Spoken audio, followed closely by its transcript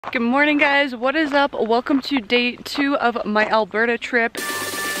Good morning, guys. What is up? Welcome to day 2 of my Alberta trip.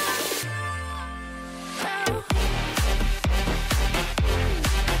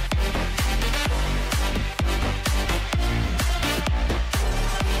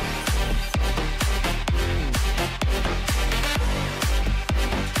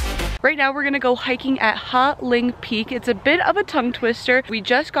 Right now we're gonna go hiking at Ha Ling Peak. It's a bit of a tongue twister. We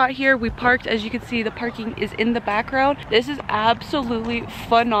just got here, we parked. As you can see, the parking is in the background. This is absolutely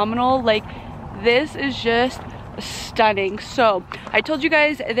phenomenal. Like, this is just stunning. So I told you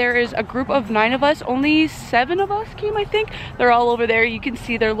guys there is a group of 9 of us. Only 7 of us came, I think. They're all over there. You can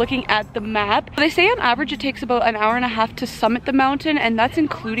see they're looking at the map. They say on average it takes about an hour and a half to summit the mountain, and that's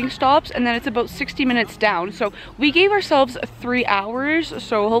including stops, and then it's about 60 minutes down. So we gave ourselves 3 hours,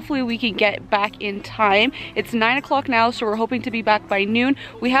 so hopefully we can get back in time. It's 9 o'clock now, so we're hoping to be back by noon.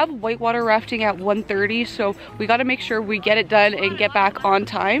 We have whitewater rafting at 1:30, so we got to make sure we get it done and get back on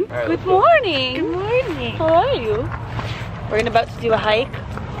time. Good morning. Good morning. How are you? We're about to do a hike.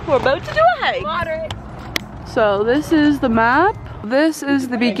 We're about to do a hike. Moderate. So this is the map. This is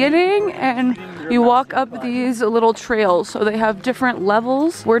the beginning, and you walk up these little trails. So they have different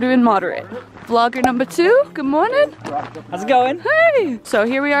levels. We're doing moderate. Vlogger number 2, good morning. How's it going? Hey! So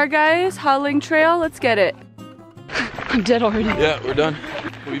here we are, guys. Ha Ling Trail, let's get it. I'm dead already. Yeah, we're done.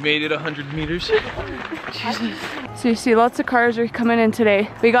 We made it 100 meters. Jesus. So you see lots of cars are coming in today.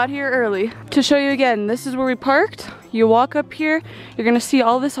 We got here early. To show you again, this is where we parked. You walk up here, you're gonna see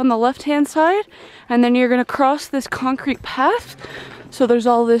all this on the left-hand side, and then you're gonna cross this concrete path. So there's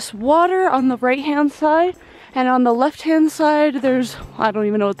all this water on the right-hand side, and on the left-hand side, there's, I don't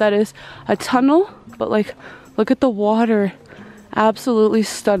even know what that is, a tunnel, but like, look at the water. Absolutely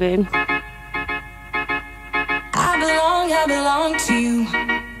stunning. I belong to you.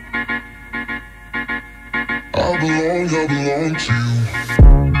 I belong to you.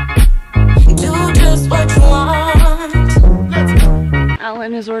 Do just what you want.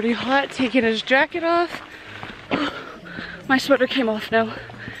 Alan is already hot, taking his jacket off. My sweater came off now.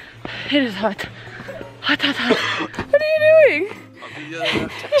 It is hot. Hot, hot, hot. What are you doing?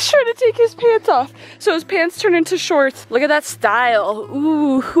 He's trying to take his pants off. So his pants turn into shorts. Look at that style.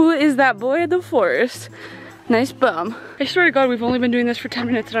 Ooh, who is that boy in the forest? Nice bum. I swear to God, we've only been doing this for 10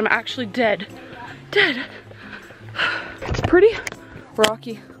 minutes and I'm actually dead. Dead. It's pretty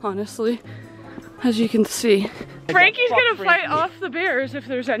rocky, honestly, as you can see. Frankie's gonna fight off the bears if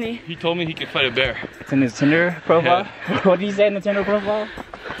there's any. He told me he could fight a bear. It's in his Tinder profile? Yeah. What did he say in the Tinder profile?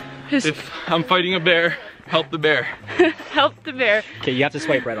 If I'm fighting a bear, help the bear. Help the bear. Okay, you have to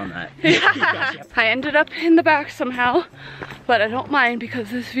swipe right on that. I ended up in the back somehow, but I don't mind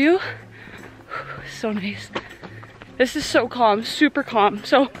because this view is so nice. This is so calm, super calm.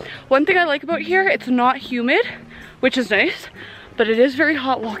 So one thing I like about here, it's not humid, which is nice, but it is very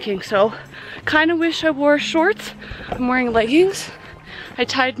hot walking. So kind of wish I wore shorts. I'm wearing leggings. I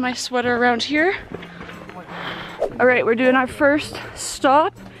tied my sweater around here. All right, we're doing our first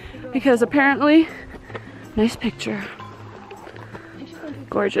stop because apparently, nice picture.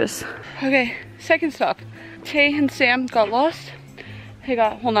 Gorgeous. Okay, second stop. Tay and Sam got lost. They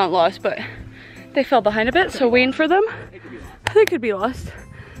got, well, not lost, but they fell behind a bit, so waiting for them. They could be lost.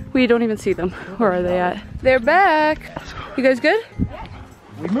 We don't even see them. Where are they at? They're back. You guys good?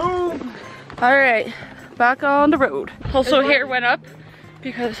 We move. All right, back on the road. Also, hair went up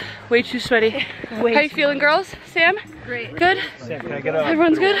because way too sweaty. How you feeling, girls? Sam? Great. Good? Sam, can I get up?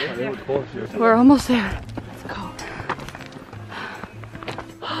 Everyone's good? We're almost there. Let's go.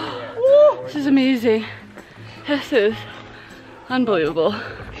 This is amazing. This is unbelievable.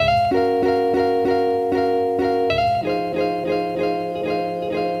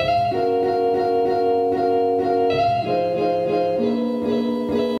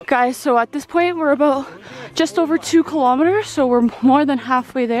 Guys, so at this point we're about just over 2 kilometers, so we're more than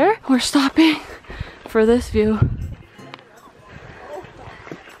halfway there. We're stopping for this view.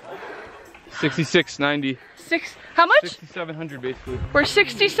 6690. How much? 6700 basically. We're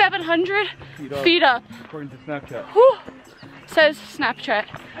 6,700 feet up. According to Snapchat. Whew. Says Snapchat.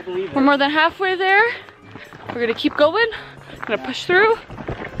 We're more than halfway there. We're gonna keep going. Gonna push through.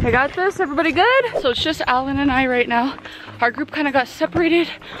 I got this, everybody good? So it's just Alan and I right now. Our group kind of got separated.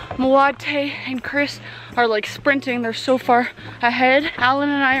 Mawad, Tay, and Chris are like sprinting. They're so far ahead. Alan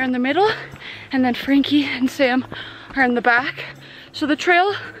and I are in the middle, and then Frankie and Sam are in the back. So the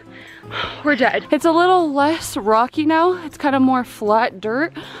trail, we're dead. It's a little less rocky now. It's kind of more flat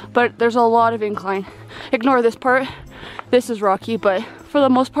dirt, but there's a lot of incline. Ignore this part. This is rocky, but for the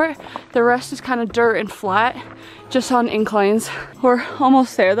most part, the rest is kind of dirt and flat, just on inclines. We're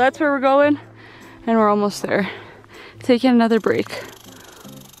almost there. That's where we're going, and we're almost there. Taking another break.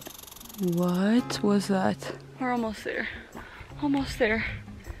 What was that? We're almost there. Almost there.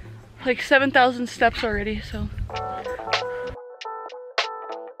 Like 7,000 steps already, so.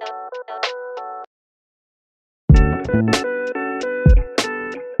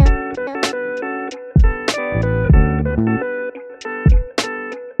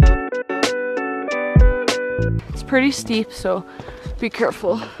 It's pretty steep, so be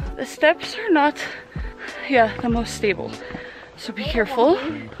careful. The steps are not, the most stable. So be careful.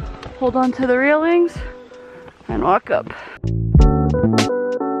 Hold on to the railings and walk up.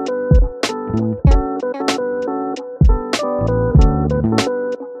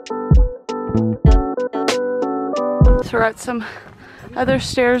 So we're at some other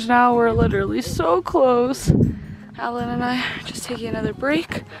stairs now. We're literally so close. Alan and I are just taking another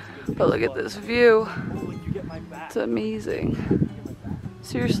break. But look at this view. It's amazing.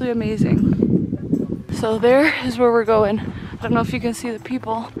 Seriously amazing. So there is where we're going. I don't know if you can see the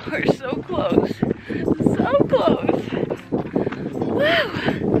people. We're so close. So close.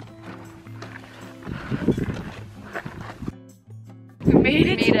 Woo! We made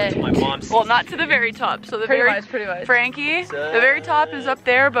it. My mom's. Well, not to the very top. So the Pretty very much. Frankie, the very top is up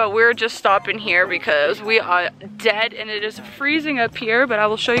there, but we're just stopping here because we are dead and it is freezing up here. But I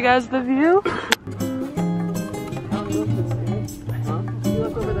will show you guys the view.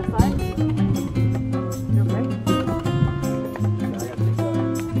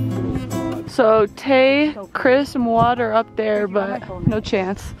 So Tay, Chris, and Watt are up there, but no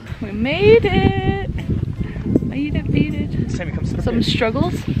chance. We made it. Made it. Some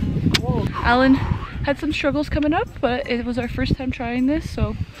struggles. Alan had some struggles coming up, but it was our first time trying this,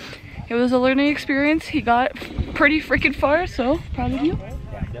 so it was a learning experience. He got pretty freaking far, so proud of you.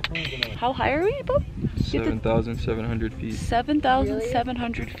 How high are we, Bob? 7,700 feet.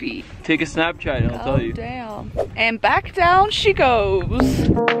 7,700 feet. Take a Snapchat and I'll tell you. Damn. And back down she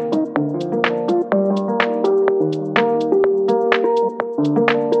goes.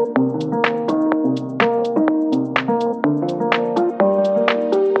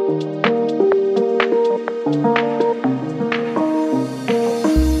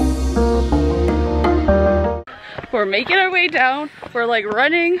 We're making our way down. We're like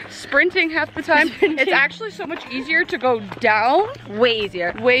running, sprinting half the time. It's actually so much easier to go down. Way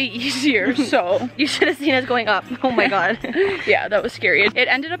easier. Way easier, so. You should have seen us going up. Oh my god. Yeah, that was scary. It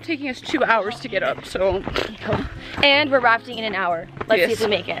ended up taking us 2 hours to get up, so. And we're rafting in an hour. Let's see if we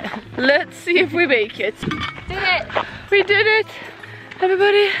make it. Let's see if we make it. Did it! We did it!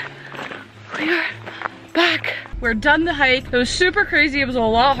 Everybody, we are back. We're done the hike. It was super crazy. It was a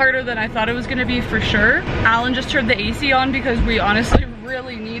lot harder than I thought it was gonna be for sure. Alan just turned the AC on because we honestly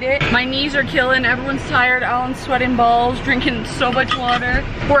really need it. My knees are killing, everyone's tired, Alan's sweating balls, drinking so much water.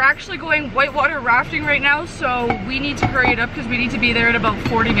 We're actually going whitewater rafting right now, so we need to hurry it up because we need to be there in about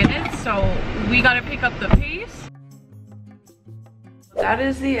 40 minutes, so we gotta pick up the pace. That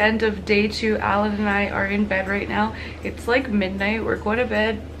is the end of day 2. Alan and I are in bed right now. It's like midnight. We're going to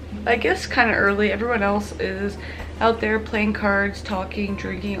bed, I guess, kind of early. Everyone else is out there playing cards, talking,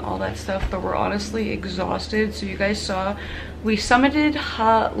 drinking, all that stuff, but we're honestly exhausted. So you guys saw we summited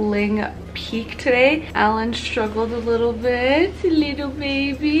Ha Ling Peak today. Alan struggled a little bit, little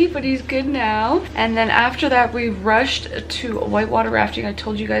baby, but he's good now. And then after that we rushed to whitewater rafting. I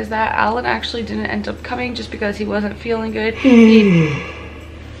told you guys that. Alan actually didn't end up coming just because he wasn't feeling good.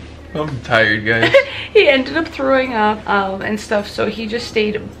 I'm tired, guys. He ended up throwing up and stuff, so he just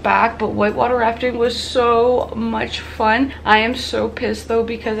stayed back. But whitewater rafting was so much fun. I am so pissed though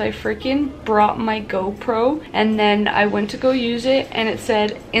because I freaking brought my GoPro and then I went to go use it and it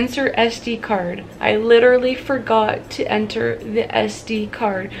said insert SD card. I literally forgot to enter the SD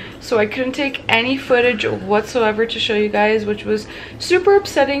card, so I couldn't take any footage whatsoever to show you guys, which was super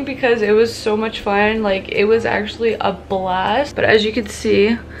upsetting because it was so much fun. Like, it was actually a blast. But as you can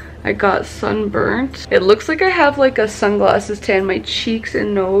see, I got sunburnt. It looks like I have like a sunglasses tan. My cheeks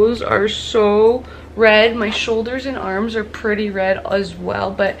and nose are so red. My shoulders and arms are pretty red as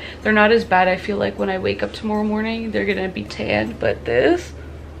well, but they're not as bad. I feel like when I wake up tomorrow morning, they're gonna be tanned, but this,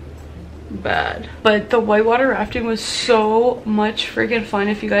 bad. But the whitewater rafting was so much freaking fun.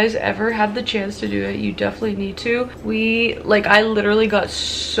 If you guys ever have the chance to do it, you definitely need to. I literally got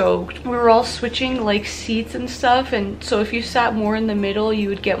soaked. We were all switching like seats and stuff, and so if you sat more in the middle you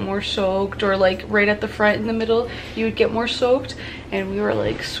would get more soaked, or like right at the front in the middle you would get more soaked. And we were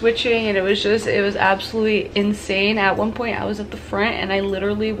like switching, and it was absolutely insane. At one point I was at the front and I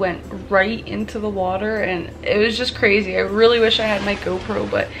literally went right into the water, and it was just crazy. I really wish I had my GoPro,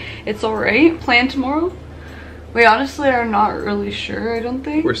 but it's all right. Plan tomorrow? We honestly are not really sure. I don't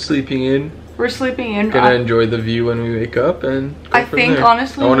think. We're sleeping in We're sleeping in. Gonna enjoy the view when we wake up and go I from think there.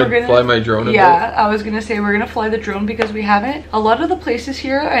 honestly I want we're to gonna fly my drone a bit. Yeah, I was gonna say we're gonna fly the drone because we haven't. A lot of the places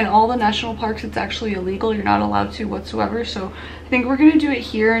here and all the national parks, it's actually illegal. You're not allowed to whatsoever. So I think we're gonna do it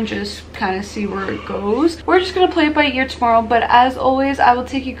here and just kind of see where it goes. We're just gonna play it by ear tomorrow, but as always, I will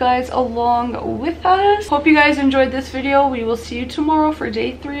take you guys along with us. Hope you guys enjoyed this video. We will see you tomorrow for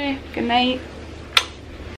day 3. Good night.